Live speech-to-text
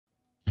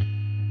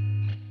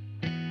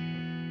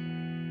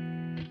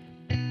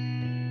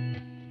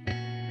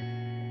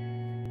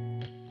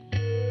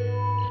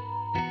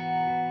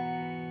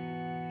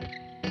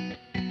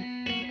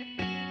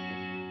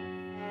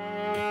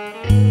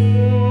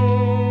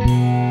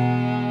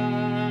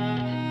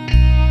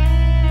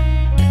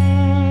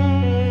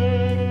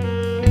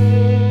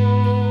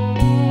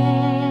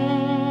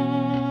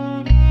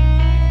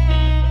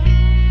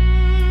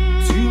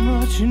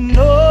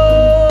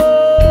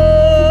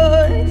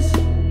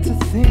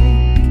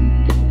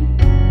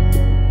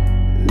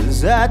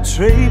I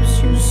traipse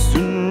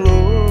Houston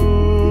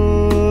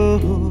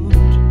Road,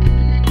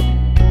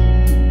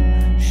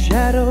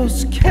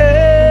 shadows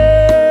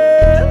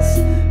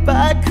cast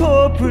by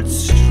corporate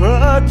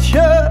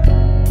structure,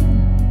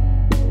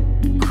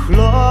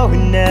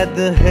 clawing at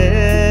the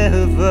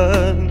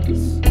heavens,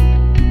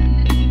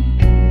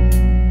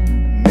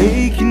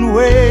 making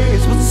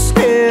waves but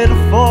scared to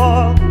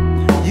fall.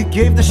 You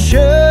gave the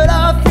shirt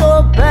off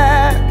your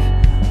back,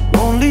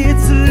 only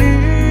to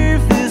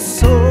leave this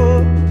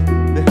soul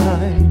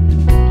behind.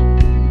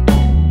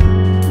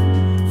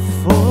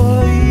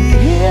 For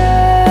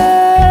years,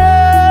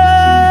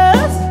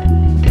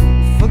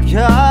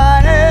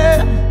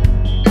 forgotten,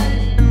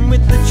 and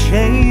with the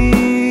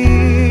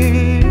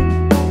chain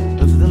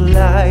of the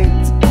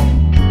light,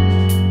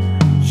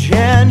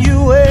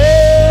 January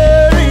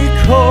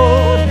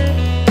cold.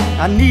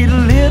 I need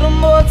a little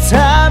more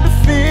time to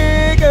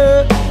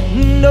figure.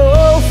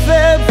 No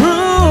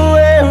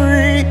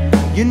February,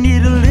 you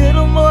need a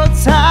little more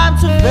time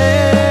to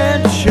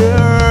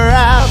venture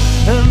out.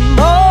 And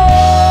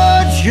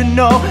March, you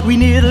know, we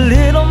need a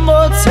little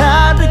more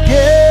time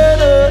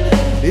together.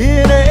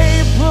 In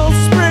April,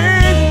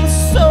 spring,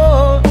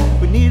 so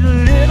we need a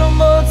little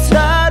more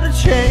time to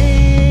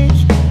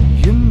change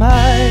your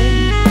mind.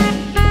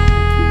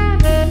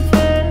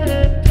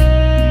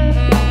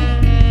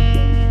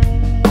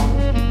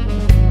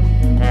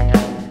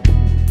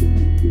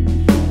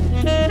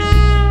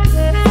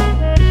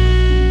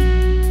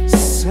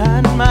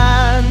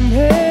 My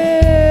name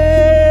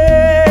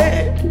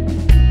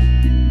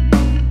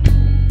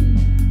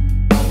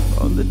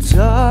on the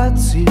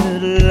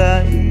dotted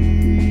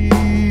line.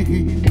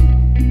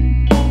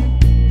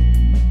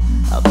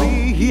 I'll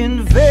be in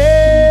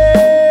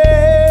very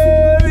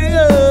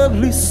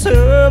ugly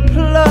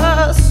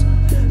surplus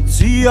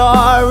to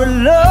your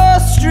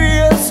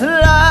illustrious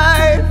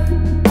life.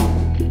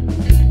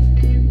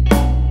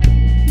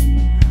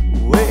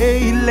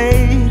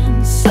 Waylaid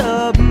and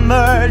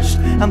submerged,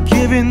 I'm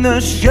giving the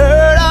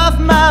shirt off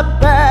my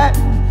back,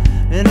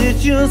 and it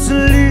just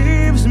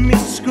leaves me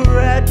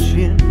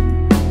scratching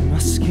my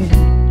skin.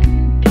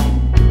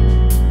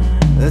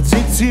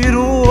 Addicted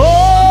wolf,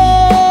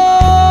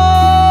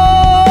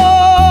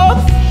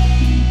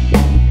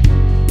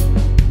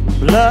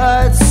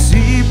 blood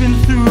seeping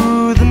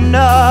through the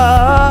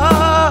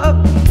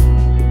knob.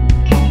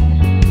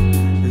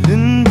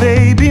 Then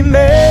baby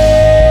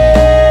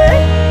May,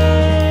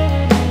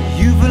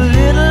 you've a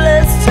little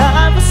less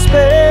time for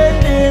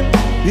spending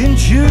in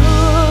June.